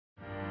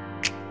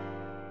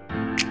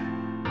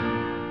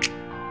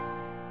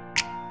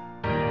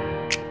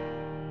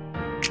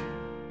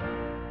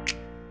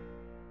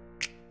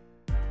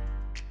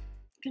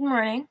Good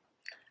morning.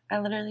 I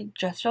literally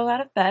just rolled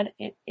out of bed.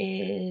 It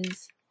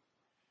is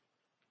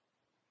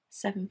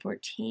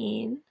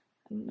 7:14.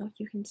 I don't know if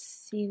you can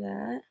see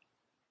that.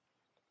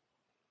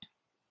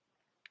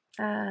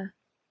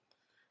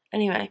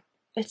 Anyway,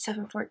 it's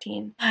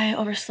 7:14. I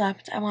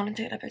overslept. I wanted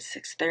to get up at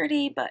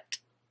 6:30, but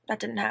that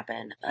didn't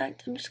happen.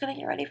 But I'm just gonna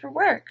get ready for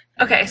work.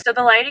 Okay, so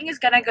the lighting is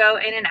gonna go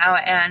in and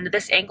out, and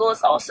this angle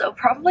is also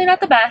probably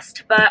not the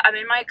best, but I'm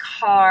in my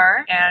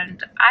car,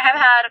 and I have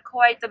had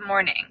quite the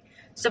morning.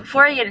 So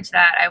before I get into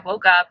that, I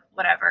woke up,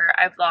 whatever,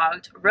 I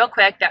vlogged real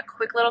quick, that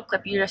quick little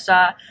clip you just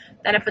saw.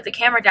 Then I put the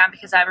camera down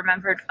because I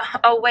remembered,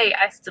 oh wait,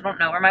 I still don't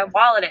know where my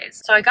wallet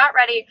is. So I got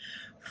ready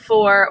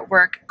for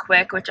work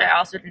quick, which I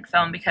also didn't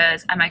film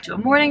because I might do a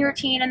morning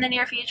routine in the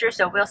near future,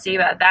 so we'll see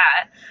about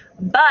that.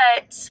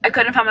 But I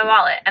couldn't find my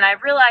wallet, and I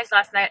realized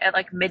last night at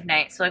like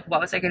midnight, so like what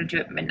was I gonna do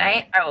at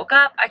midnight? I woke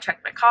up, I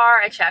checked my car,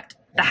 I checked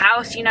the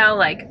house, you know,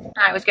 like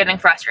I was getting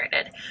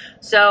frustrated.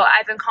 So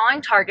I've been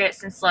calling Target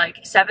since like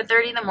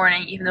 7:30 in the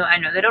morning, even though I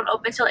know they don't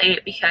open till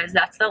 8 because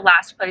that's the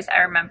last place I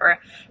remember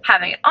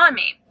having it on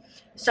me.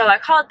 So I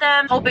called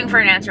them hoping for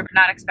an answer but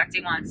not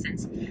expecting one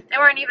since they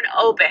weren't even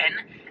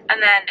open.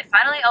 And then it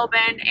finally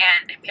opened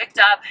and it picked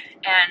up,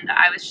 and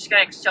I was just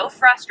getting so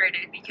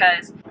frustrated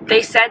because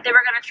they said they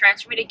were going to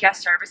transfer me to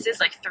guest services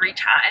like 3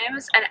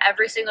 times, and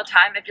every single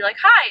time I'd be like,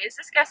 hi, is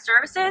this guest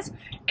services?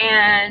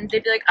 And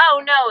they'd be like,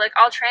 oh no, like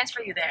I'll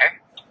transfer you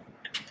there.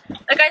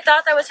 Like I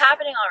thought that was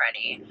happening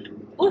already.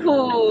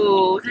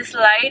 Ooh, this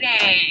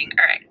lighting.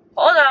 All right,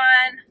 hold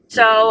on.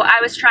 So I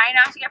was trying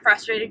not to get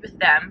frustrated with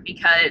them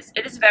because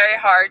it is very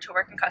hard to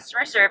work in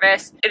customer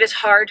service. It is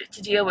hard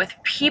to deal with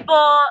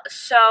people.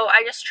 So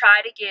I just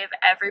try to give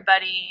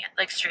everybody,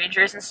 like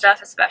strangers and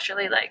stuff,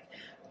 especially like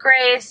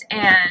grace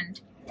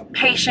and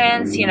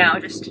patience, you know,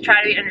 just to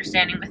try to be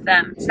understanding with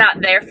them. It's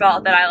not their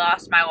fault that I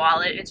lost my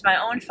wallet. It's my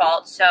own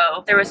fault.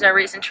 So there was no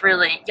reason to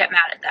really get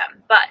mad at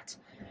them. But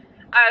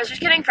I was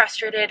just getting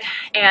frustrated,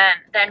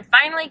 and then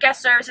finally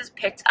guest services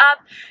picked up,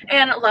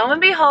 and lo and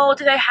behold,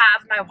 they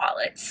have my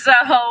wallet. So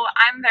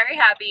I'm very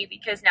happy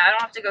because now I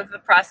don't have to go through the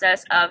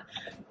process of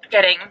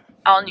getting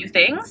all new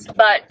things.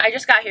 But I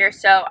just got here,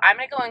 so I'm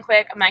gonna go in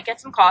quick. I might get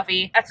some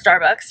coffee at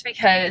Starbucks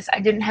because I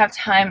didn't have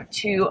time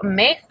to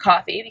make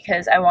coffee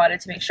because I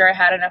wanted to make sure I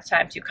had enough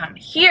time to come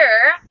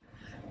here.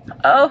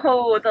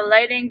 Oh, the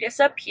lighting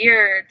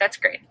disappeared. That's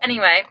great.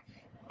 Anyway,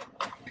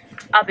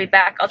 I'll be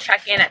back. I'll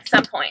check in at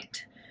some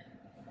point.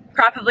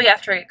 Probably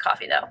after I get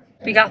coffee though.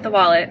 We got the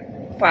wallet.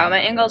 Wow, my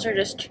angles are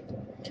just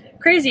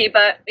crazy,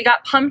 but we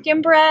got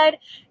pumpkin bread,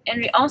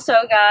 and we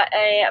also got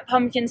a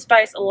pumpkin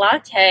spice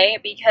latte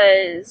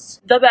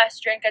because the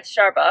best drink at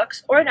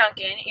Starbucks or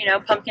Dunkin', you know,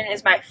 pumpkin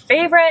is my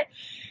favorite.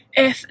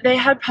 If they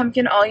had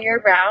pumpkin all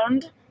year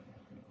round,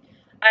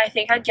 I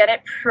think I'd get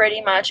it pretty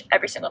much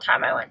every single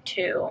time I went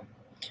to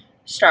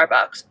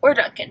Starbucks or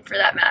Dunkin' for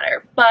that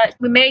matter. But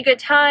we made good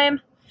time.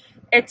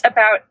 It's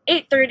about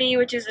 8:30,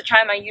 which is the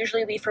time I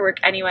usually leave for work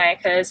anyway,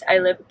 because I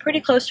live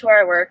pretty close to where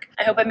I work.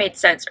 I hope I made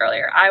sense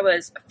earlier. I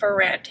was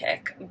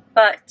frantic,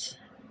 but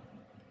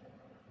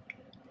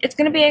it's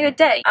gonna be a good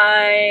day.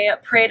 I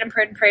prayed and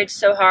prayed and prayed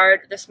so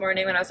hard this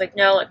morning when I was like,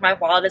 no, like my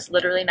wallet is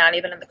literally not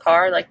even in the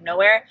car, like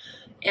nowhere.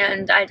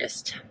 And I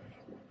just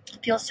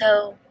feel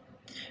so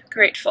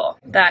grateful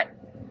that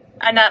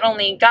I not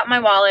only got my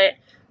wallet,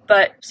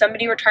 but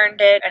somebody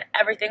returned it and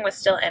everything was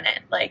still in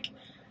it. Like,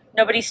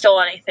 nobody stole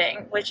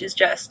anything, which is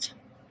just,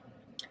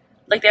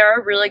 like, there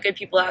are really good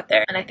people out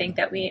there, and I think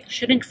that we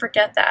shouldn't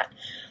forget that.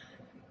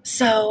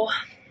 So,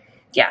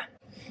 yeah.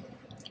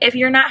 If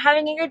you're not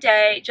having a good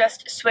day,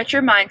 just switch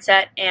your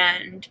mindset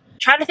and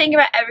try to think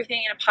about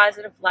everything in a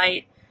positive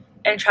light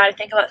and try to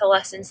think about the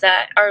lessons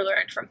that are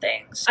learned from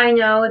things. I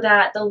know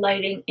that the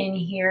lighting in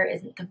here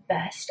isn't the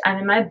best. I'm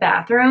in my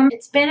bathroom.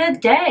 It's been a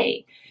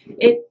day.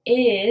 It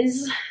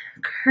is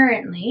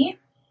currently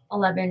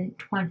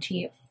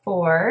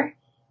 11:24.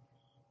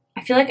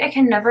 I feel like I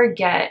can never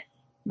get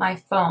my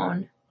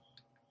phone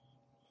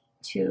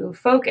to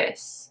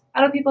focus.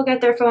 How do people get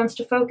their phones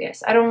to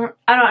focus? I don't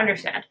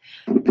understand.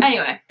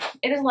 Anyway,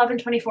 it is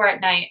 11:24 at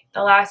night.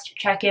 The last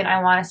check-in I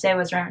want to say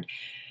was around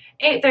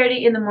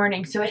 8:30 in the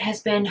morning, so it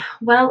has been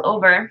well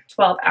over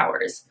 12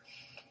 hours.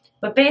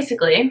 But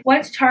basically,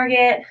 went to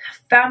Target,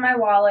 found my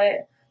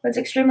wallet, was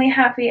extremely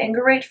happy and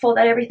grateful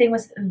that everything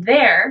was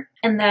there,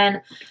 and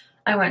then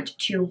I went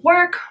to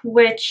work,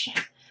 which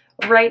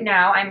right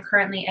now I'm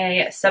currently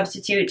a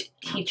substitute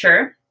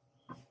teacher.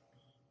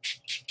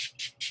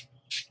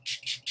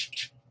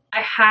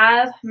 I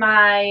have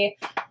my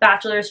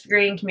bachelor's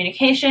degree in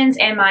communications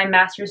and my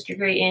master's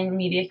degree in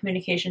media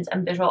communications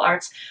and visual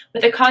arts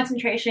with a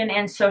concentration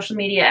in social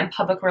media and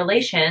public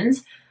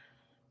relations.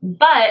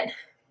 But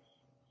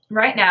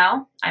right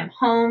now I'm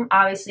home.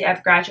 Obviously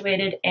I've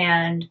graduated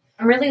and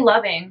I'm really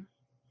loving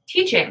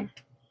teaching.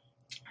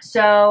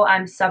 So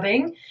I'm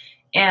subbing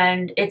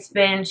and it's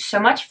been so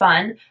much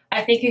fun.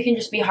 I think it can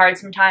just be hard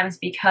sometimes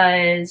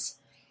because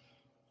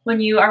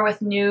when you are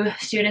with new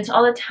students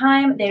all the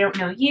time, they don't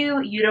know you,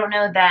 you don't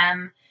know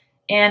them,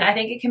 and I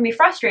think it can be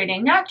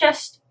frustrating, not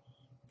just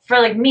for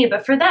like me,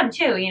 but for them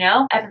too, you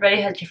know? Everybody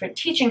has different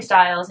teaching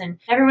styles and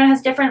everyone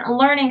has different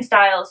learning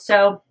styles.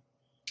 So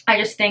I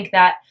just think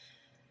that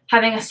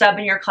having a sub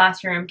in your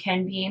classroom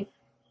can be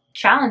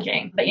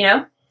challenging, but you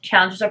know,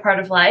 challenges are part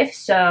of life.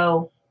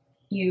 So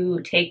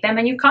you take them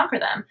and you conquer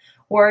them,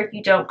 or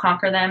you don't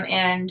conquer them,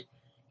 and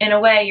in a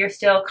way you're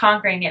still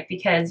conquering it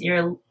because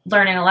you're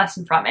learning a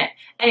lesson from it.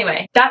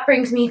 Anyway, that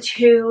brings me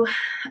to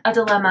a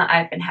dilemma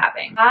I've been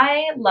having.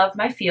 I love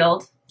my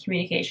field,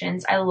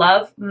 communications. I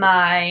love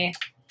my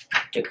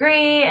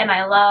degree and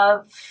I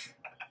love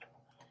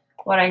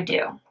what I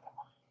do.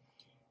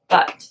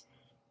 But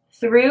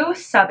through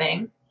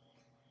subbing,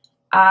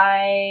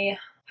 I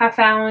have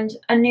found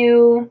a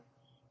new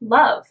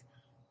love.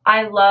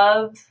 I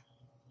love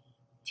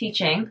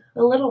teaching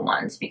the little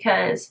ones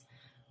because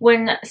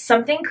when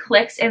something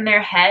clicks in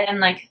their head and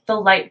like the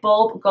light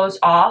bulb goes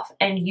off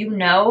and you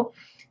know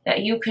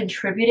that you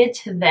contributed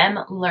to them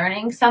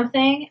learning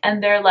something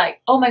and they're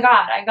like, oh my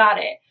God, I got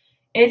it.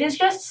 It is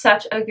just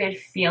such a good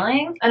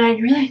feeling, and I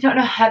really don't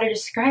know how to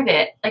describe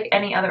it like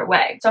any other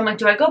way. So I'm like,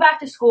 do I go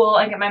back to school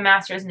and get my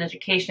master's in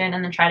education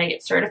and then try to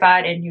get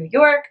certified in New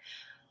York?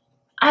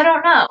 I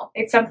don't know.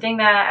 It's something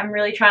that I'm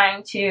really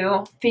trying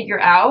to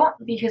figure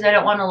out because I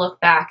don't want to look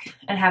back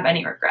and have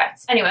any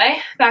regrets. Anyway,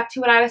 back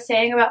to what I was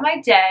saying about my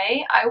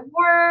day. I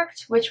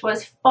worked, which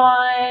was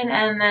fun,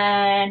 and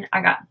then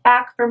I got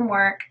back from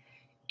work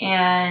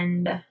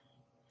and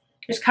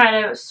just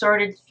kind of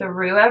sorted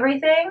through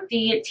everything.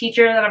 The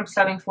teacher that I'm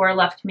subbing for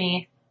left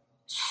me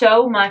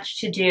so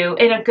much to do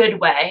in a good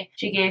way.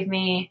 She gave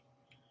me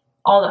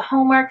all the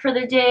homework for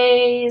the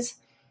days,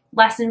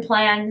 lesson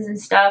plans and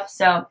stuff.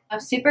 So I'm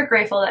super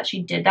grateful that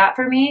she did that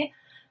for me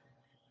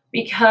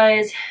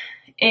because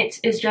it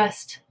is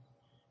just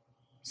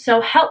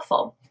so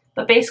helpful.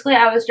 But basically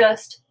I was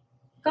just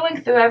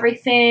going through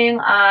everything.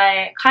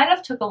 I kind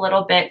of took a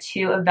little bit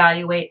to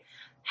evaluate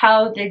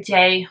how the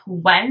day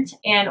went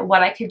and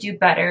what I could do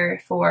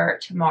better for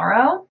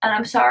tomorrow. And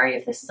I'm sorry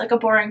if this is like a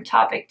boring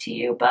topic to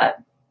you, but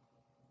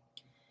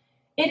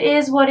it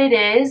is what it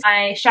is.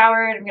 I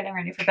showered, I'm getting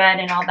ready for bed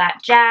and all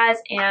that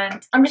jazz,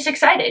 and I'm just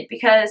excited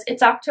because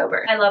it's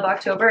October. I love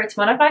October. It's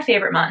one of my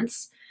favorite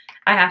months,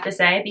 I have to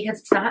say, because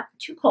it's not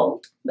too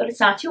cold, but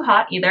it's not too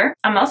hot either.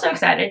 I'm also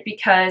excited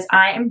because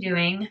I am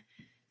doing,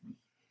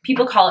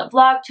 people call it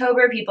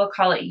Vlogtober, people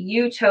call it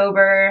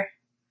YouTober,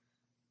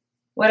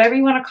 whatever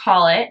you want to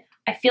call it.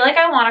 I feel like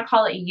I want to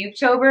call it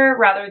YouTober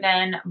rather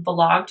than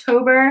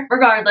Vlogtober.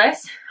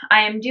 Regardless,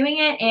 I am doing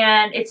it,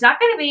 and it's not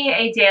going to be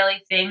a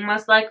daily thing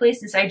most likely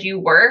since I do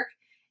work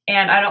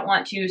and I don't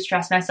want to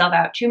stress myself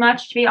out too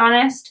much, to be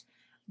honest.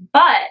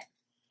 But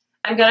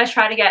I'm going to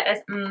try to get as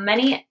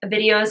many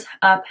videos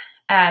up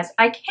as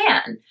I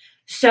can.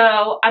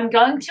 So I'm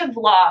going to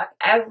vlog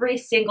every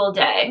single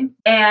day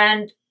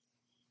and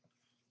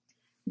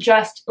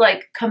just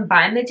like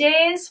combine the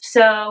days.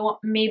 So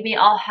maybe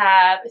I'll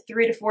have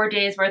 3 to 4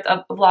 days worth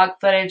of vlog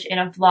footage in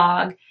a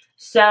vlog.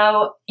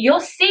 So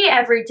you'll see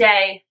every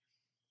day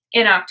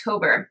in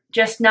October,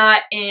 just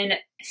not in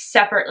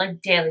separate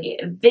like daily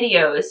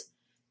videos,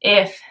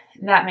 if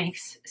that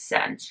makes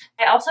sense.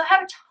 I also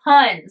have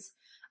tons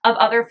of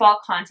other fall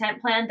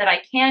content planned that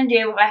I can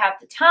do if I have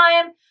the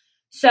time.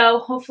 So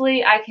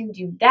hopefully I can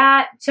do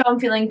that. So I'm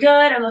feeling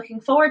good. I'm looking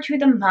forward to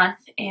the month,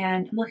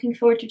 and I'm looking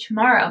forward to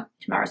tomorrow.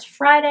 Tomorrow's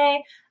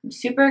Friday. I'm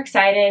super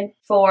excited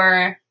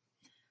for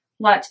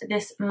what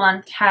this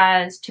month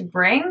has to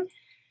bring.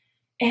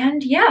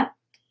 And yeah,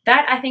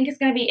 that I think is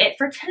going to be it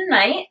for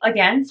tonight.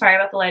 Again, sorry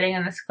about the lighting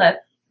in this clip.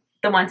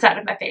 The one side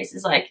of my face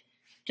is like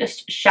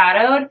just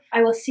shadowed.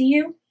 I will see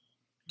you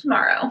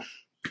tomorrow.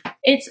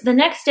 It's the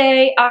next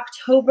day,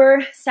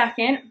 October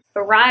 2nd,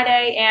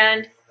 Friday,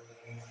 and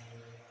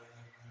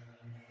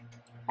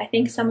I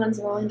think someone's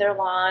mowing their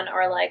lawn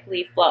or like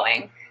leaf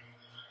blowing.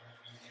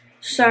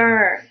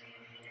 Sir,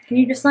 can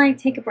you just like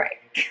take a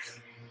break?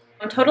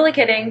 I'm totally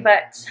kidding,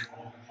 but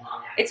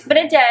it's been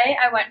a day.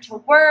 I went to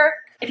work.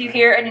 If you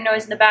hear any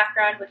noise in the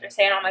background, which I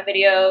say in all my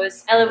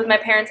videos, I live with my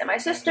parents and my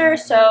sister,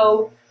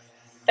 so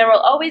there will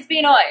always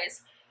be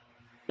noise.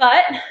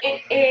 But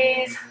it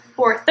is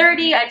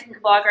 4:30. I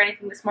didn't vlog or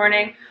anything this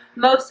morning.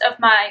 Most of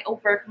my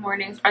work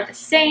mornings are the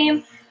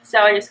same. So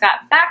I just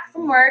got back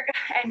from work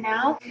and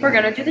now we're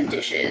gonna do the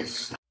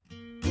dishes.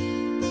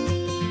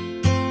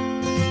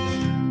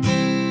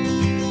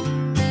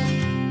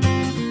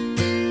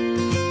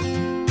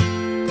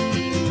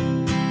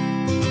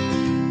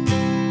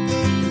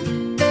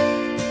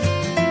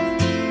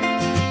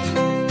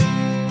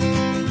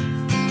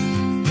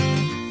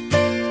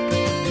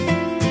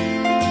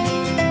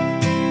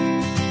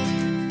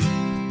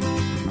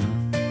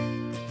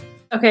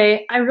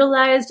 Okay, I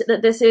realized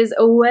that this is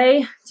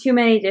way too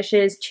many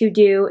dishes to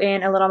do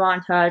in a little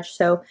montage,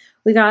 so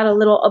we got a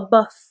little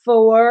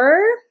before.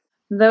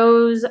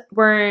 Those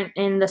weren't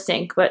in the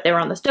sink, but they were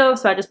on the stove,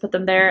 so I just put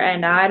them there,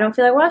 and I don't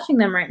feel like washing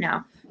them right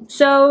now.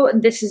 So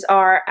this is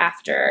our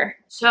after.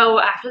 So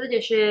after the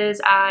dishes,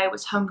 I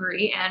was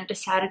hungry and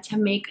decided to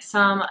make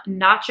some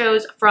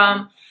nachos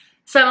from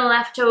some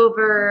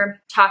leftover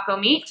taco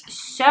meat.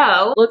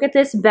 So look at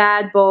this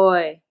bad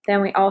boy.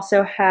 Then we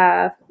also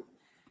have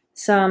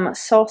some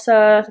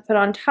salsa to put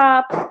on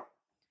top,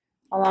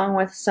 along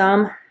with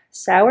some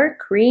sour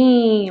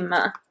cream.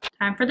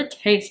 Time for the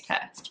taste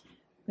test.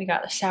 We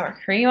got the sour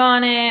cream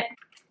on it.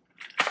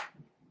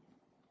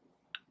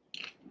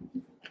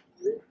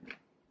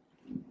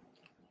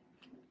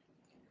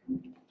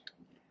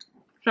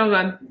 So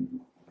good.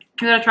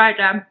 You gotta try it,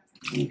 Dad.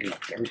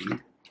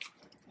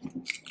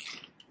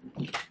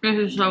 This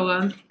is so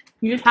good.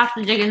 You just have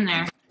to dig in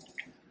there.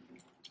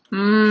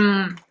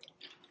 Mmm.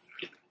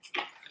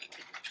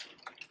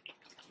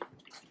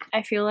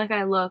 I feel like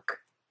I look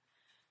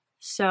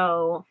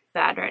so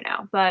bad right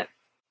now, but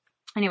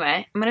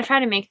anyway, I'm gonna try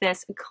to make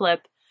this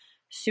clip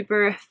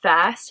super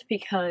fast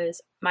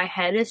because my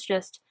head is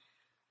just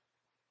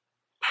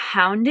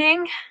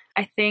pounding.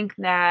 I think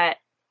that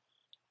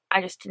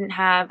I just didn't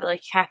have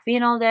like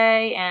caffeine all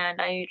day,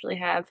 and I usually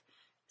have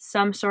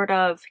some sort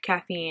of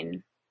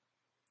caffeine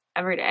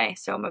every day,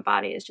 so my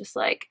body is just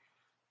like,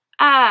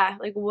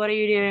 like what are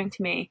you doing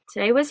to me?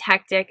 Today was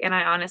hectic, and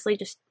I honestly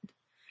just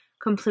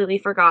completely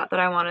forgot that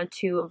I wanted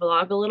to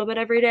vlog a little bit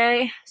every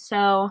day.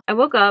 So I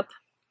woke up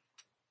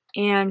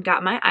and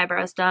got my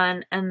eyebrows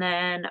done, and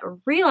then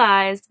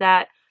realized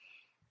that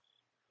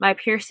my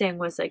piercing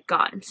was like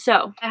gone.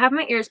 So I have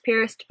my ears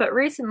pierced, but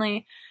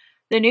recently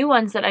the new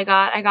ones that I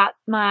got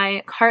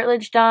my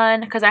cartilage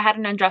done because I had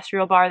an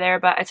industrial bar there,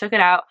 but I took it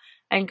out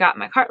and got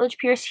my cartilage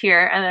pierced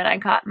here, and then I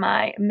got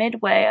my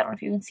midway, I don't know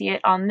if you can see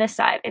it, on this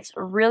side. It's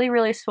really,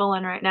 really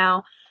swollen right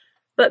now,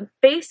 but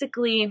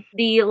basically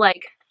the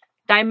like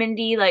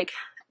diamondy like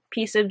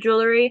piece of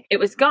jewelry, it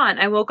was gone.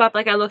 I woke up,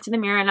 like I looked in the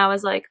mirror and I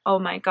was like, oh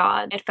my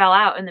god, it fell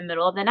out in the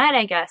middle of the night,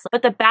 I guess.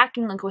 But the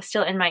backing link was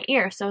still in my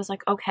ear, so I was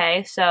like,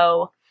 okay,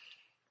 so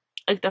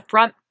like the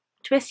front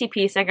twisty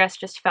piece I guess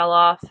just fell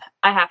off.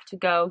 I have to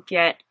go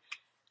get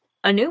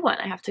a new one.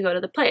 I have to go to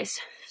the place.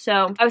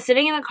 So I was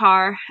sitting in the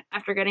car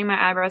after getting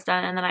my eyebrows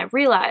done, and then I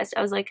realized,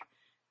 I was like,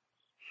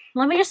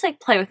 let me just like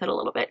play with it a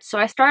little bit. So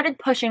I started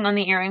pushing on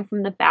the earring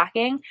from the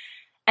backing,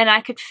 and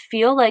I could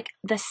feel like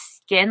the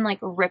skin like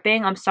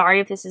ripping. I'm sorry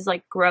if this is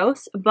like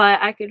gross, but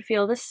I could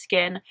feel the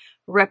skin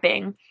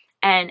ripping,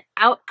 and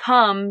out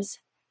comes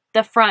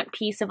the front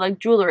piece of like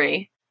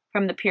jewelry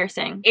from the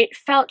piercing. It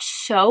felt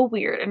so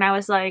weird, and I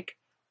was like,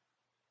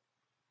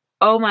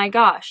 oh my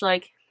gosh,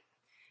 like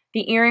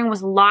the earring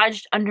was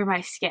lodged under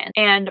my skin,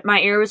 and my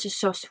ear was just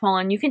so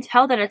swollen. You can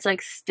tell that it's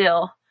like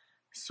still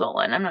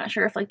swollen. I'm not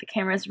sure if like the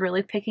camera is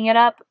really picking it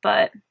up,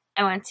 but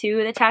I went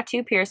to the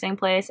tattoo piercing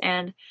place,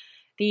 and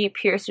the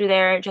piercer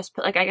there just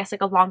put like, I guess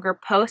like a longer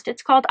post,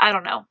 it's called, I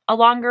don't know, a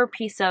longer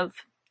piece of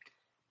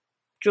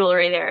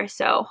jewelry there.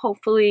 So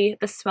hopefully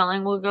the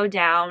swelling will go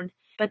down.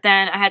 But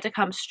then I had to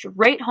come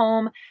straight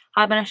home,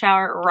 hop in a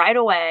shower right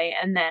away,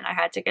 and then I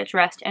had to get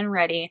dressed and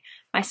ready.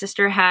 My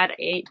sister had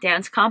a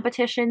dance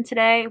competition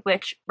today,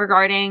 which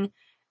regarding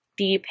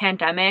the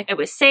pandemic, it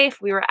was safe.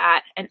 We were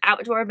at an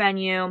outdoor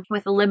venue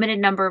with a limited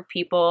number of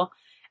people.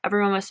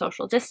 Everyone was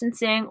social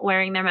distancing,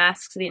 wearing their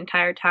masks the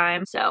entire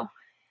time. So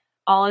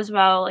all is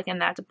well like in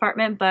that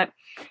department, but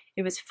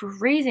it was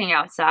freezing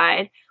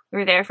outside. We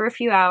were there for a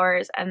few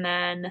hours, and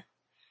then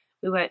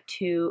we went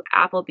to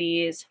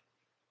Applebee's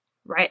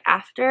right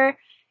after,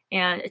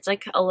 and it's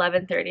like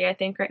 11:30 I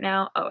think right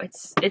now. Oh,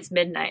 it's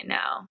midnight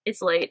now.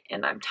 It's late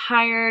and I'm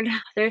tired.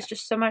 There's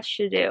just so much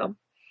to do.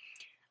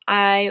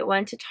 I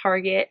went to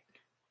Target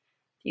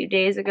a few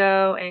days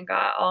ago and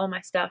got all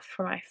my stuff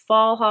for my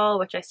fall haul,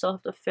 which I still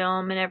have to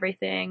film and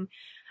everything.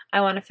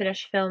 I want to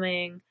finish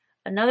filming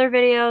another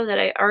video that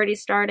I already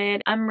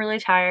started. I'm really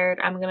tired.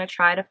 I'm gonna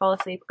try to fall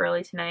asleep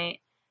early tonight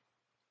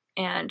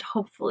and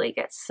hopefully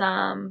get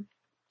some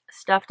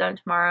stuff done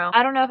tomorrow.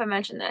 I don't know if I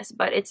mentioned this,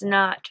 but it's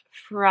not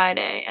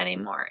Friday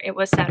anymore. It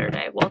was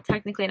Saturday. Well,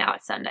 technically now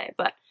it's Sunday,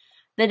 but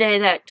the day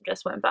that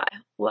just went by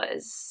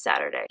was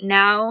Saturday.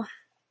 Now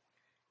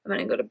I'm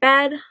gonna go to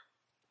bed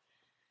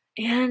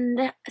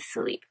and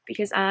sleep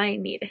because I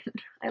need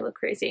it. I look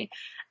crazy.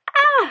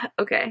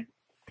 Okay.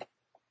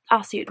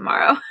 I'll see you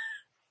tomorrow.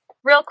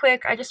 Real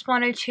quick, I just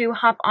wanted to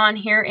hop on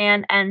here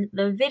and end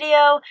the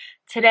video.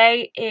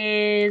 Today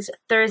is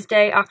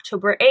Thursday,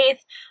 October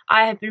 8th.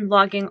 I have been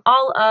vlogging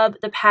all of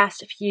the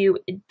past few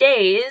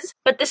days,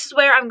 but this is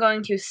where I'm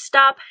going to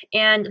stop,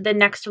 and the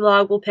next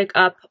vlog will pick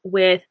up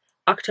with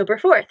October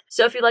 4th.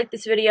 So if you like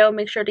this video,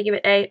 make sure to give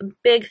it a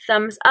big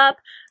thumbs up,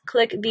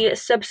 click the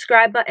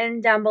subscribe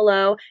button down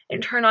below,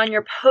 and turn on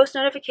your post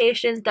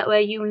notifications. That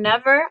way you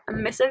never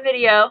miss a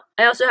video.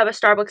 I also have a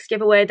Starbucks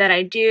giveaway that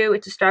I do.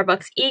 It's a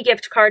Starbucks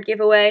e-gift card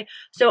giveaway.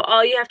 So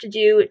all you have to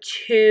do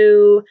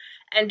to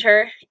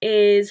enter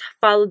is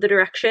follow the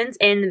directions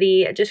in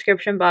the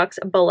description box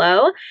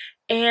below.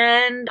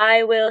 And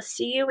I will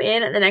see you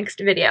in the next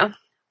video.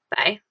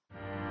 Bye.